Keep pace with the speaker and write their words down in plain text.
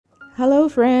Hello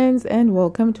friends, and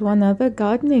welcome to another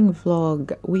gardening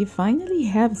vlog. We finally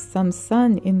have some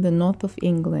sun in the north of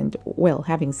England. Well,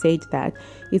 having said that,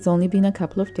 it's only been a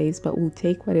couple of days, but we'll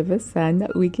take whatever sun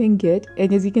that we can get.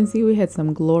 And as you can see, we had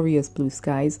some glorious blue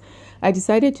skies. I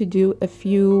decided to do a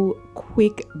few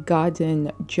quick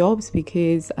garden jobs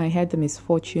because I had the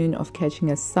misfortune of catching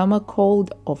a summer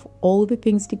cold of all the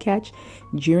things to catch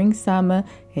during summer,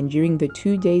 and during the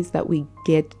 2 days that we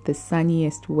get the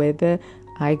sunniest weather,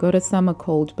 I got a summer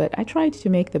cold, but I tried to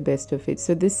make the best of it.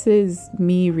 So this is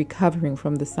me recovering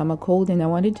from the summer cold, and I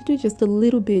wanted to do just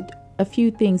a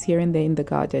few things here and there in the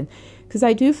garden, because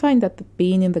I do find that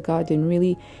being in the garden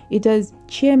really, it does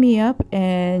cheer me up,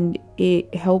 and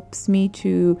it helps me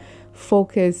to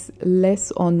focus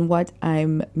less on what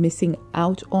I'm missing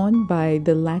out on by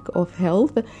the lack of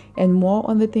health, and more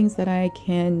on the things that I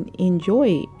can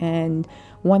enjoy. And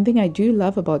one thing I do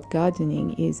love about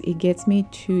gardening is it gets me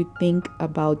to think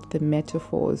about the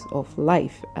metaphors of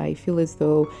life. I feel as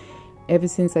though ever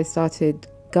since I started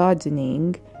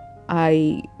gardening,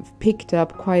 I picked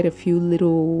up quite a few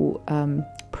little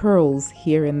pearls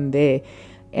here and there.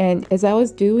 And as I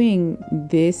was doing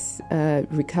this,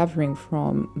 recovering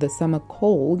from the summer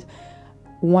cold,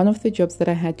 one of the jobs that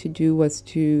I had to do was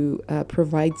to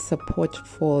provide support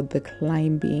for the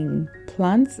climbing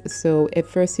plants. So at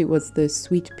first it was the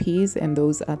sweet peas, and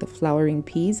those are the flowering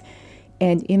peas.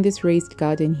 And in this raised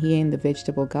garden here in the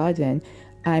vegetable garden,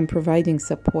 I'm providing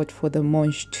support for the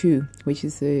mange tout, which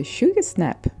is the sugar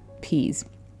snap peas.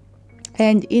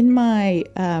 And in my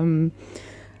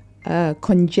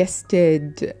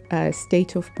congested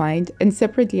state of mind, and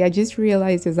separately I just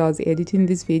realized as I was editing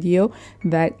this video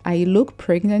that I look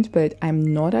pregnant, but I'm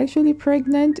not actually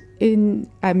pregnant.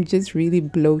 I'm just really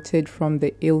bloated from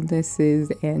the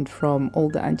illnesses and from all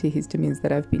the antihistamines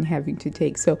that I've been having to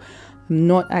take. So I'm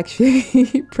not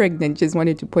actually pregnant. Just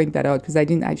wanted to point that out because I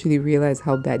didn't actually realize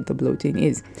how bad the bloating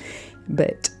is.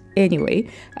 But anyway,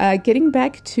 getting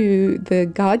back to the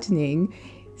gardening,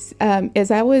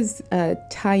 as I was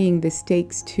tying the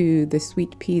stakes to the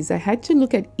sweet peas, I had to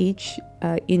look at each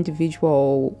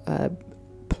individual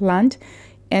plant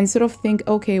and sort of think,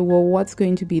 okay, well, what's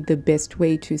going to be the best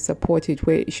way to support it?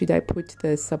 Where should I put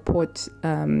the support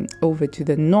over to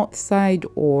the north side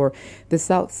or the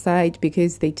south side?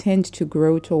 Because they tend to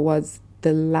grow towards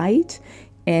the light,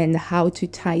 and how to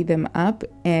tie them up.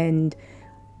 And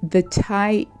the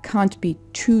tie can't be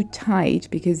too tight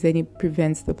because then it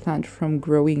prevents the plant from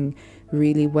growing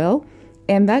really well.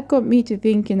 And that got me to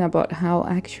thinking about how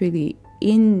actually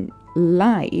in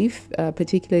life,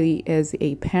 particularly as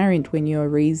a parent, when you're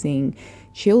raising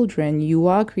children, you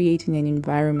are creating an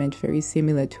environment very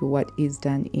similar to what is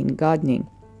done in gardening.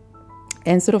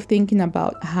 And sort of thinking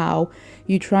about how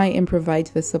you try and provide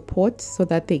the support so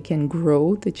that they can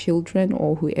grow, the children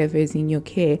or whoever is in your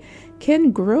care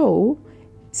can grow,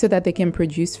 so that they can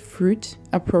produce fruit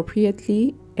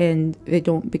appropriately and they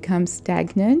don't become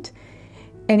stagnant.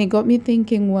 And it got me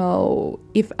thinking, well,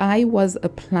 if I was a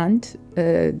plant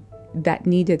that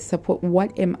needed support,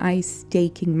 what am I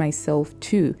staking myself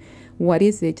to? What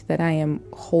is it that I am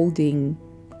holding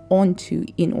onto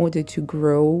in order to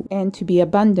grow and to be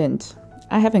abundant?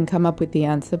 I haven't come up with the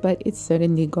answer, but it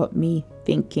certainly got me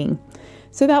thinking.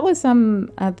 So that was some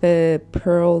other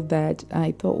pearl that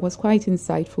I thought was quite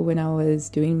insightful when I was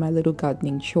doing my little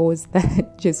gardening chores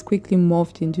that just quickly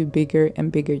morphed into bigger and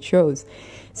bigger chores.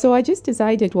 So I just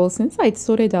decided, well, since I'd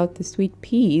sorted out the sweet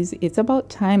peas, it's about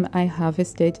time I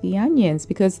harvested the onions,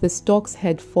 because the stalks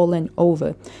had fallen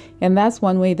over. And that's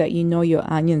one way that you know your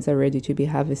onions are ready to be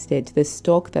harvested. The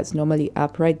stalk that's normally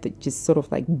upright, that just sort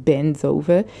of like bends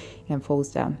over and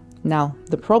falls down. Now,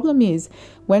 the problem is,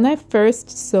 when I first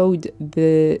sowed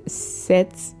the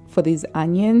sets for these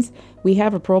onions, we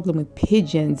have a problem with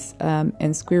pigeons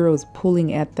and squirrels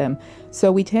pulling at them.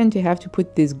 So we tend to have to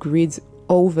put these grids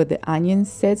over the onion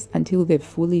sets until they're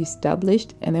fully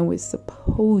established, and then we're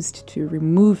supposed to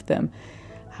remove them.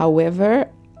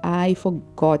 However, I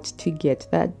forgot to get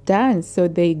that done. So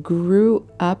they grew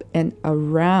up and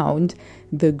around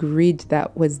the grid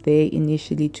that was there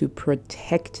initially to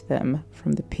protect them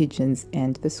from the pigeons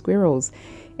and the squirrels.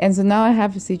 And so now I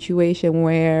have a situation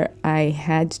where I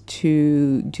had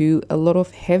to do a lot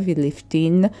of heavy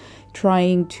lifting,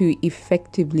 trying to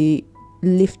effectively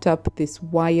lift up this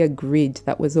wire grid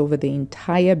that was over the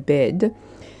entire bed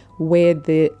where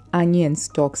the onion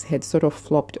stalks had sort of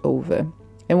flopped over.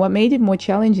 And what made it more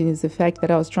challenging is the fact that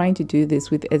I was trying to do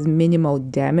this with as minimal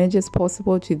damage as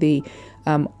possible to the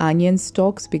onion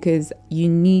stalks, because you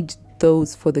need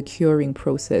those for the curing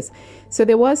process. So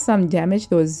there was some damage.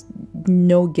 There was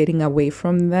no getting away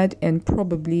from that, and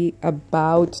probably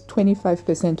about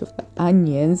 25% of the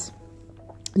onions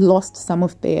lost some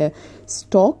of their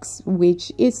stalks,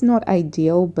 which is not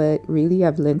ideal, but really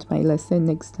I've learned my lesson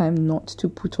next time not to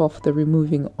put off the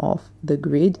removing of the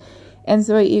grid. And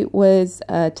so it was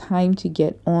time to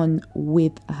get on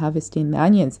with harvesting the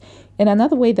onions. And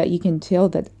another way that you can tell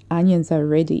that onions are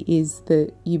ready is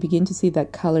you begin to see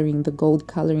that coloring, the gold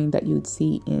coloring that you'd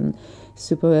see in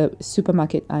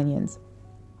supermarket onions.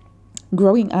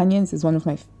 Growing onions is one of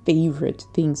my favorite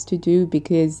things to do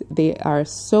because they are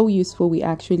so useful. We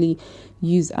actually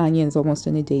use onions almost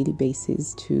on a daily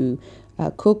basis to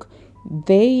cook.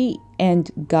 They and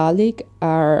garlic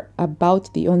are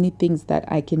about the only things that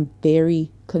I can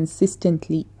very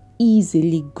consistently,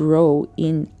 easily grow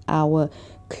in our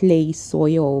clay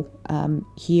soil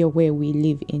here where we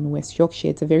live in West Yorkshire.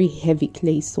 It's a very heavy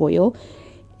clay soil.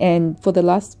 And for the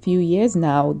last few years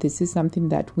now, this is something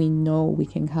that we know we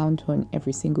can count on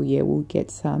every single year. We'll get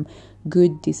some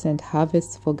good, decent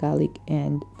harvests for garlic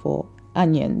and for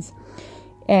onions.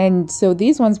 And so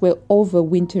these ones were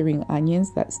overwintering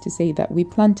onions. That's to say that we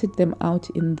planted them out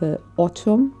in the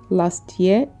autumn last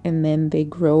year, and then they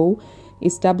grow,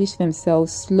 establish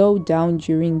themselves, slow down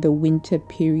during the winter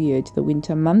period, the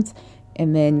winter months,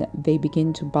 and then they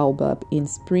begin to bulb up in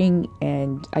spring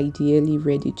and ideally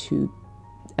ready to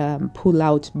pull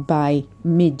out by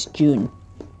mid-June,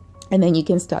 and then you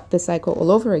can start the cycle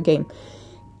all over again.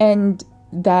 And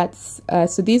that's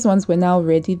so these ones were now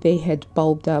ready. They had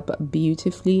bulbed up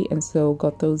beautifully, and so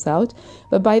got those out.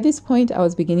 But by this point I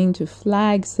was beginning to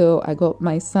flag, so I got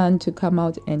my son to come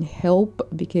out and help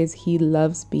because he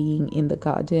loves being in the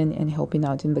garden and helping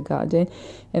out in the garden.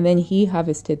 And then he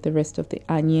harvested the rest of the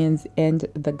onions and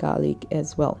the garlic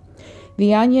as well.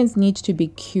 The onions need to be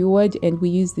cured, and we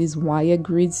use these wire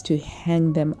grids to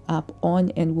hang them up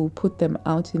on, and we'll put them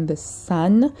out in the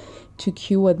sun to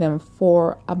cure them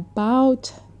for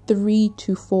about 3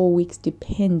 to 4 weeks,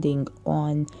 depending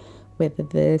on whether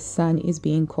the sun is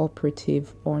being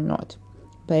cooperative or not.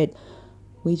 But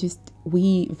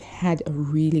we've had a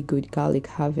really good garlic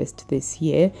harvest this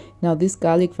year. Now this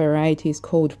garlic variety is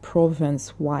called Provence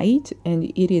White, and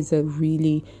it is a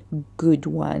really good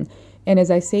one. And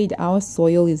as I said, our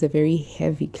soil is a very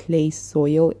heavy clay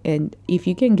soil, and if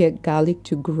you can get garlic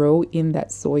to grow in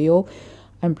that soil,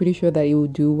 I'm pretty sure that it will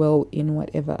do well in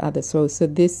whatever other soil. So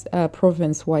this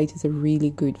Provence White is a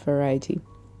really good variety.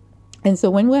 And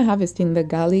so when we're harvesting the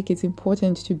garlic, it's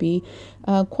important to be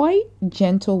quite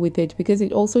gentle with it because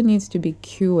it also needs to be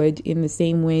cured in the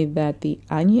same way that the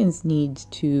onions need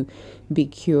to be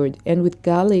cured. And with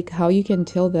garlic, how you can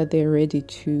tell that they're ready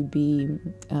to be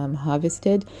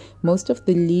harvested, most of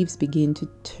the leaves begin to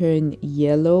turn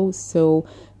yellow. So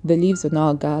the leaves on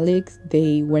our garlic,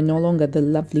 they were no longer the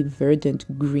lovely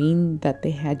verdant green that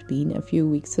they had been a few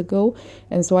weeks ago.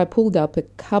 And so I pulled up a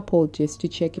couple just to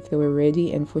check if they were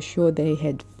ready, and for sure they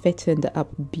had fattened up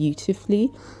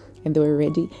beautifully and they were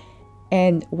ready.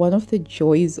 And one of the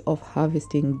joys of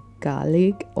harvesting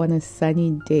garlic on a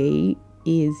sunny day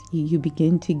is you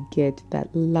begin to get that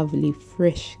lovely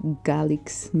fresh garlic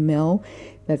smell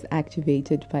that's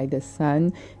activated by the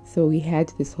sun. So we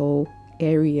had this whole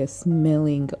area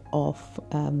smelling of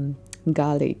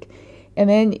garlic, and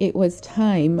then it was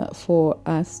time for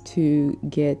us to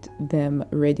get them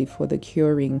ready for the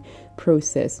curing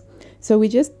process. So we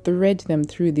just thread them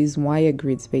through these wire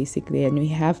grids basically, and we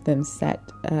have them set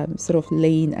sort of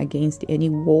laying against any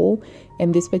wall.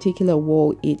 And this particular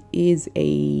wall, it is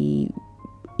a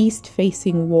east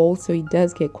facing wall, so it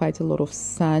does get quite a lot of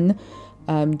sun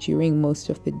during most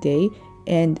of the day.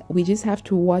 And we just have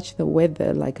to watch the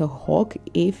weather like a hawk.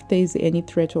 If there's any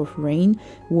threat of rain,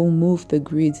 we'll move the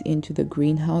grids into the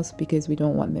greenhouse because we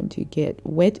don't want them to get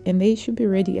wet, and they should be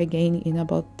ready again in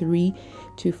about 3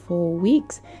 to 4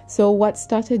 weeks. So what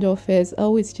started off as,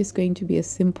 oh, it's just going to be a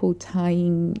simple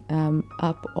tying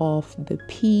up of the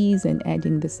peas and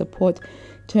adding the support,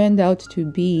 turned out to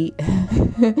be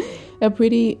a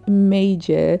pretty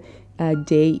major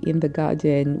day in the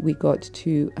garden. We got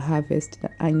to harvest the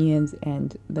onions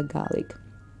and the garlic.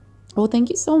 Well,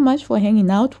 thank you so much for hanging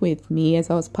out with me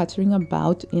as I was puttering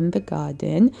about in the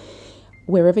garden.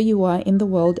 Wherever you are in the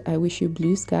world, I wish you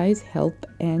blue skies, health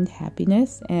and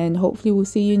happiness, and hopefully we'll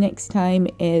see you next time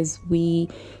as we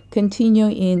continue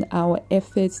in our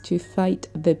efforts to fight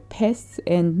the pests.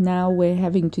 And now we're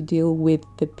having to deal with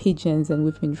the pigeons, and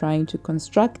we've been trying to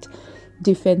construct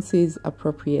defenses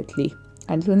appropriately.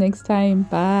 Until next time,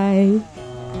 bye.